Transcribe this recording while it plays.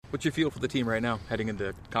What's your feel for the team right now heading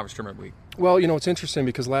into conference tournament week? Well, it's interesting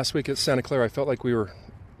because last week at Santa Clara I felt like we were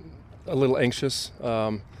a little anxious.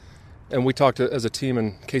 And we talked as a team,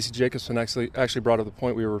 and Casey Jacobson actually brought up the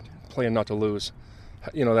point we were playing not to lose.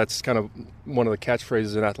 That's kind of one of the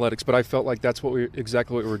catchphrases in athletics, but I felt like that's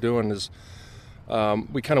exactly what we were doing is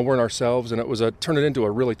we kind of weren't ourselves, and it turned it into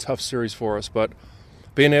a really tough series for us. But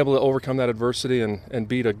being able to overcome that adversity and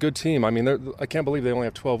beat a good team, I can't believe they only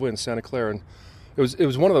have 12 wins, Santa Clara, and it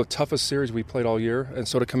was one of the toughest series we played all year, and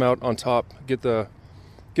so to come out on top, get the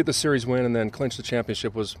series win, and then clinch the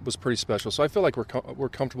championship was pretty special. So I feel like we're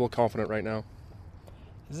comfortable, confident right now.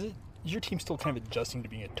 Is your team still kind of adjusting to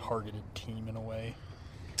being a targeted team in a way?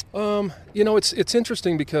 It's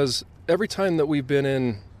interesting because every time that we've been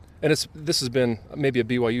in, and this has been maybe a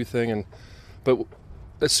BYU thing, but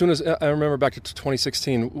as soon as I remember back to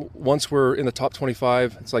 2016, once we're in the top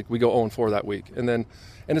 25, it's like we go 0-4 that week, and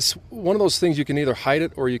it's one of those things you can either hide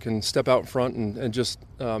it or you can step out in front and just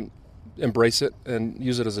embrace it and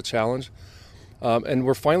use it as a challenge, and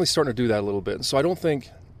we're finally starting to do that a little bit. So I don't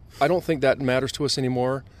think that matters to us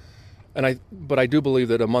anymore. But I do believe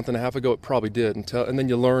that a month and a half ago it probably did. And then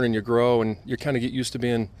you learn and you grow and you kind of get used to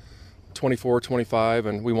being 24, 25,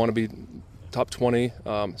 and we want to be top 20.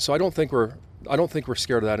 So I don't think we're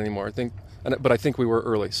scared of that anymore. But I think we were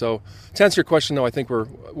early. So to answer your question, no, I think we're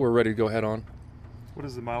ready to go head on. What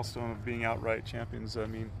does the milestone of being outright champions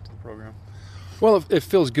mean to the program? Well, it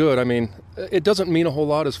feels good. It doesn't mean a whole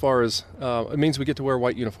lot as far as it means we get to wear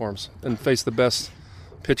white uniforms and face the best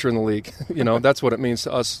pitcher in the league. That's what it means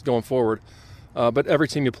to us going forward. But every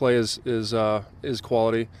team you play is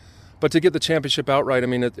quality. But to get the championship outright,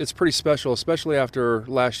 it's pretty special, especially after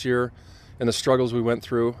last year and the struggles we went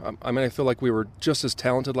through. I feel like we were just as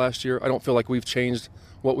talented last year. I don't feel like we've changed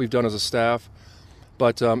what we've done as a staff.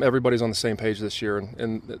 But everybody's on the same page this year.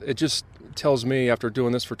 And it just tells me, after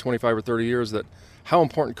doing this for 25 or 30 years, that how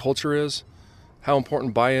important culture is, how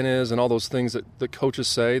important buy-in is, and all those things that the coaches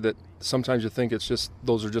say that sometimes you think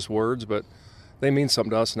those are just words, but they mean something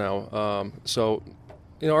to us now. So,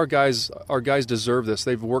 our guys deserve this.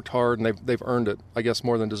 They've worked hard and they've earned it. I guess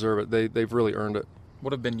more than deserve it. They've really earned it.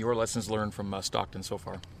 What have been your lessons learned from Stockton so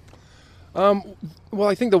far? Well,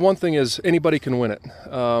 I think the one thing is anybody can win it.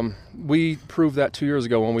 We proved that 2 years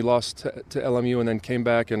ago when we lost to LMU and then came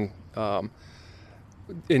back and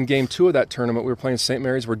in Game 2 of that tournament, we were playing St.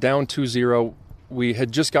 Mary's. We're down 2-0. We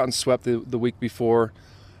had just gotten swept the week before.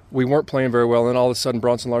 We weren't playing very well, and all of a sudden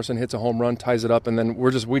Bronson Larson hits a home run, ties it up, and then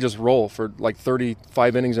we just roll for like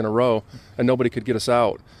 35 innings in a row, and nobody could get us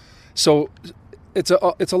out. So it's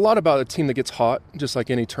a lot about a team that gets hot, just like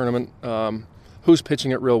any tournament. Who's pitching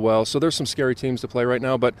it real well. So there's some scary teams to play right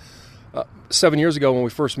now. But 7 years ago when we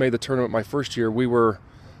first made the tournament my first year, we were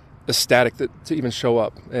ecstatic to even show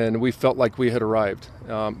up, and we felt like we had arrived.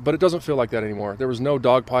 But it doesn't feel like that anymore. There was no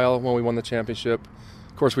dog pile when we won the championship.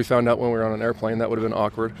 Of course, we found out when we were on an airplane. That would have been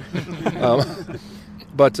awkward.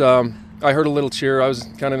 But I heard a little cheer. I was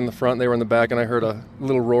kind of in the front. They were in the back, and I heard a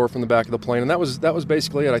little roar from the back of the plane. And that was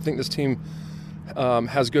basically it. I think this team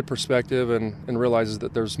has good perspective and realizes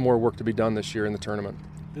that there's more work to be done this year in the tournament.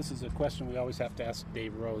 This is a question we always have to ask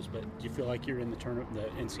Dave Rose, but do you feel like you're in the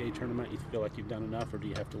NCAA tournament? You feel like you've done enough, or do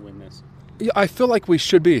you have to win this? Yeah, I feel like we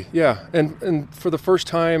should be, yeah. And for the first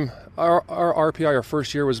time, our RPI, our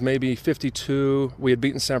first year, was maybe 52. We had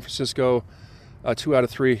beaten San Francisco 2 out of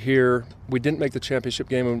 3 here. We didn't make the championship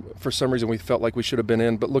game, and for some reason we felt like we should have been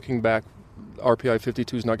in. But looking back, RPI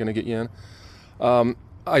 52 is not going to get you in.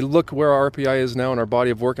 I look where our RPI is now in our body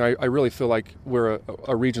of work, and I really feel like we're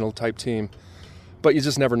a regional type team. But you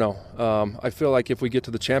just never know. I feel like if we get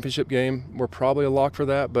to the championship game, we're probably a lock for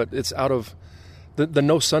that. But it's out of the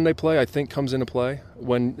no Sunday play, I think, comes into play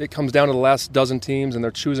when it comes down to the last dozen teams and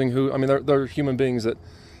they're choosing who. They're human beings. That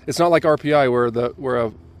it's not like RPI where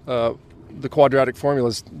the quadratic formula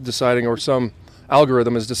is deciding or some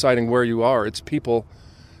algorithm is deciding where you are. It's people.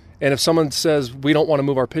 And if someone says we don't want to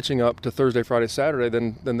move our pitching up to Thursday, Friday, Saturday,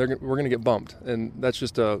 then we're going to get bumped, and that's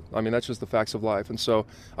just the facts of life. And so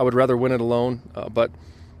I would rather win it alone, but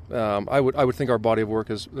I would think our body of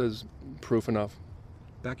work is proof enough.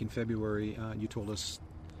 Back in February, you told us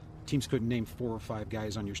teams couldn't name 4 or 5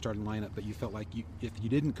 guys on your starting lineup, but you felt like if you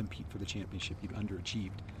didn't compete for the championship, you'd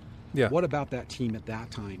underachieved. Yeah. What about that team at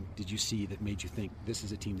that time did you see that made you think this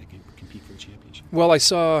is a team that can compete for the championship? Well, I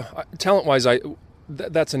saw talent-wise,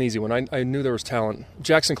 that's an easy one. I knew there was talent.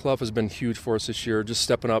 Jackson Clough has been huge for us this year, just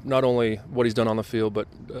stepping up, not only what he's done on the field,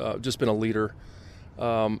 but just been a leader.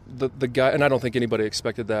 The guy, and I don't think anybody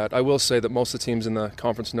expected that. I will say that most of the teams in the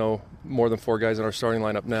conference know more than 4 guys in our starting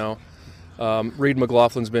lineup now. Reed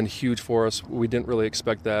McLaughlin's been huge for us. We didn't really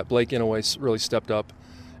expect that. Blake Inouye really stepped up.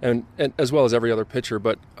 and as well as every other pitcher.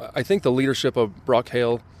 But I think the leadership of Brock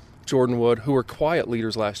Hale, Jordan Wood, who were quiet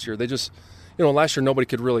leaders last year, they just, last year nobody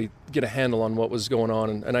could really get a handle on what was going on,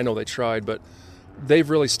 and I know they tried, but they've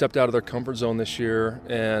really stepped out of their comfort zone this year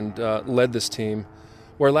and led this team,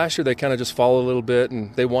 where last year they kind of just followed a little bit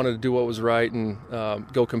and they wanted to do what was right and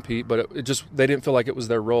go compete, but they didn't feel like it was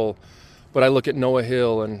their role. But I look at Noah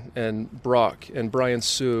Hill and Brock and Brian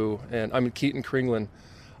Sue and Keaton Kringland.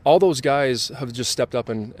 All those guys have just stepped up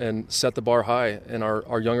and set the bar high, and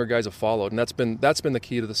our younger guys have followed, and that's been the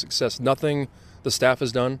key to the success. Nothing the staff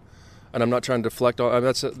has done, and I'm not trying to deflect on.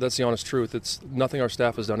 That's the honest truth. It's nothing our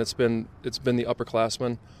staff has done. It's been the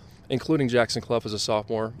upperclassmen, including Jackson Clough as a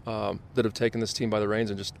sophomore, that have taken this team by the reins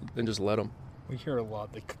and just led them. We hear a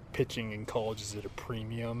lot that pitching in college is at a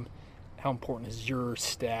premium. How important has your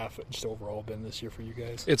staff just overall been this year for you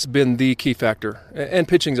guys? It's been the key factor, and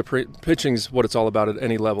pitching's what it's all about at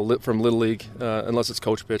any level, from Little League, unless it's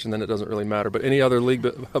coach pitch, and then it doesn't really matter. But any other league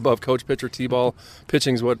above coach pitch or T-ball,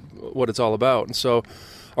 pitching's what it's all about. And so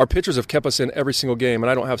our pitchers have kept us in every single game,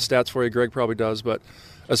 and I don't have stats for you. Greg probably does, but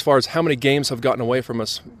as far as how many games have gotten away from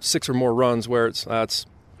us, 6 or more runs, where it's a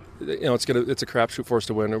crapshoot for us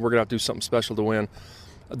to win, and we're gonna have to do something special to win.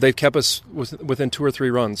 They've kept us within 2 or 3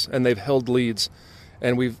 runs, and they've held leads,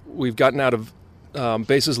 and we've gotten out of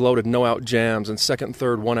bases loaded, no out jams, and second and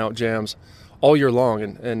third 1-out jams all year long,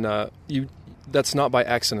 and that's not by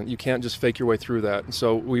accident. You can't just fake your way through that. And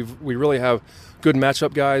so we really have good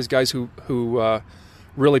matchup guys who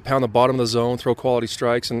really pound the bottom of the zone, throw quality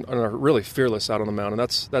strikes, and are really fearless out on the mound, and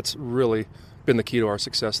that's really been the key to our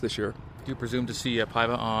success this year. Do you presume to see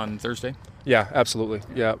Paiva on Thursday? Yeah, absolutely.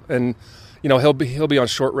 Yeah, and he'll be on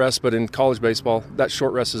short rest, but in college baseball, that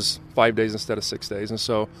short rest is 5 days instead of 6 days, and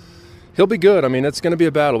so he'll be good. I mean, it's going to be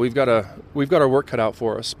a battle. We've got our work cut out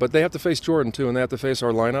for us, but they have to face Jordan too, and they have to face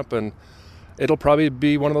our lineup, and it'll probably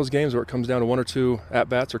be one of those games where it comes down to 1 or 2 at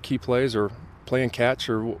bats or key plays or playing catch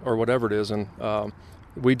or whatever it is, and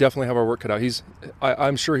we definitely have our work cut out.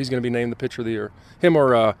 I'm sure he's going to be named the pitcher of the year. Him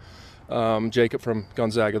or Jacob from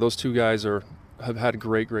Gonzaga. Those 2 guys have had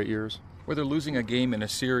great years. Whether losing a game in a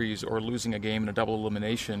series or losing a game in a double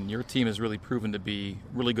elimination, your team has really proven to be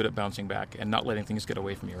really good at bouncing back and not letting things get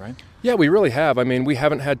away from you, right? Yeah, we really have. I mean, we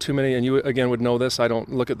haven't had too many, and you, again, would know this. I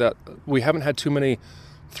don't look at that. We haven't had too many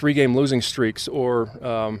 3-game losing streaks or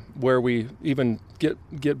where we even get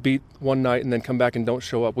beat one night and then come back and don't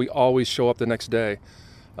show up. We always show up the next day.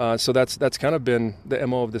 So that's kind of been the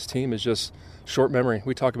MO of this team, is just short memory.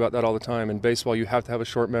 We talk about that all the time. In baseball, you have to have a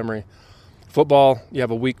short memory. Football, you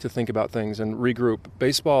have a week to think about things and regroup.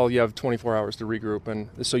 Baseball, you have 24 hours to regroup, and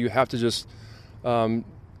so you have to just,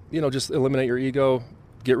 just eliminate your ego,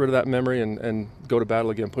 get rid of that memory, and go to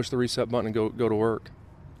battle again. Push the reset button and go to work.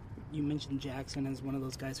 You mentioned Jackson as one of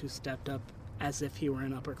those guys who stepped up as if he were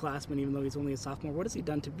an upperclassman, even though he's only a sophomore. What has he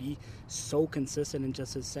done to be so consistent in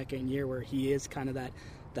just his second year, where he is kind of that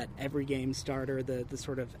every game starter, the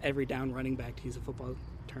sort of every down running back, to use a football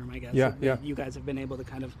term, I guess. Yeah. You guys have been able to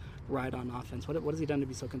kind of ride on offense. What has he done to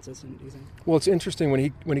be so consistent, do you think? Well, it's interesting, when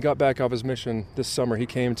he got back off his mission this summer,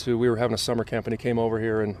 we were having a summer camp, and he came over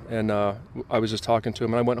here, and I was just talking to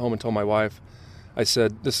him, and I went home and told my wife, I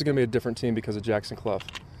said, this is going to be a different team because of Jackson Clough.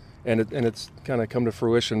 And it's kind of come to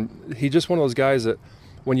fruition. He's just one of those guys that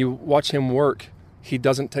when you watch him work, he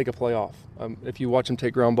doesn't take a play off. If you watch him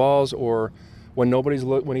take ground balls, or when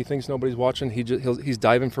he thinks nobody's watching, he's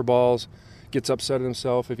diving for balls, gets upset at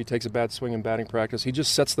himself if he takes a bad swing in batting practice. He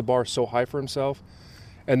just sets the bar so high for himself.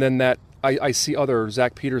 And then I see other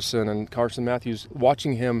Zach Peterson and Carson Matthews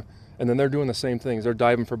watching him, and then they're doing the same things. They're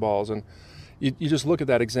diving for balls, and you just look at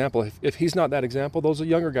that example. If he's not that example, those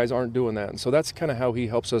younger guys aren't doing that. And so that's kind of how he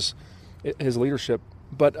helps us, his leadership.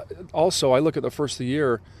 But also, I look at the first of the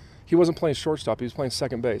year, he wasn't playing shortstop. He was playing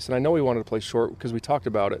second base. And I know he wanted to play short because we talked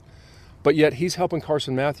about it. But yet he's helping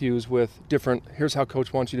Carson Matthews with here's how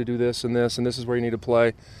coach wants you to do this, and this is where you need to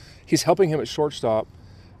play. He's helping him at shortstop,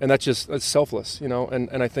 and that's selfless, and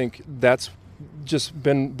I think that's just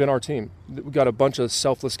been our team. We've got a bunch of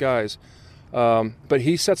selfless guys. But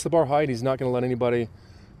he sets the bar high, and he's not going to let anybody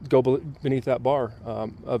go beneath that bar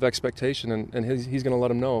of expectation, and he's going to let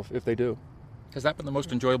them know if they do. Has that been the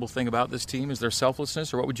most enjoyable thing about this team? Is their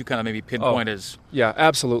selflessness, or what would you kind of maybe pinpoint as? Yeah,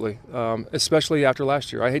 absolutely. Especially after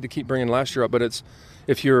last year. I hate to keep bringing last year up, but it's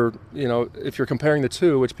if you're comparing the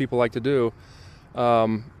two, which people like to do,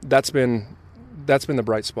 that's been the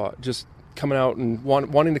bright spot. Just coming out and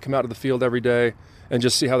wanting to come out to the field every day and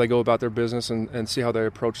just see how they go about their business and see how they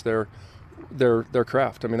approach their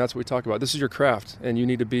craft. I mean, that's what we talk about. This is your craft, and you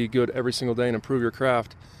need to be good every single day and improve your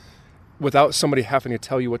craft without somebody having to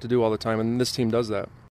tell you what to do all the time, and this team does that.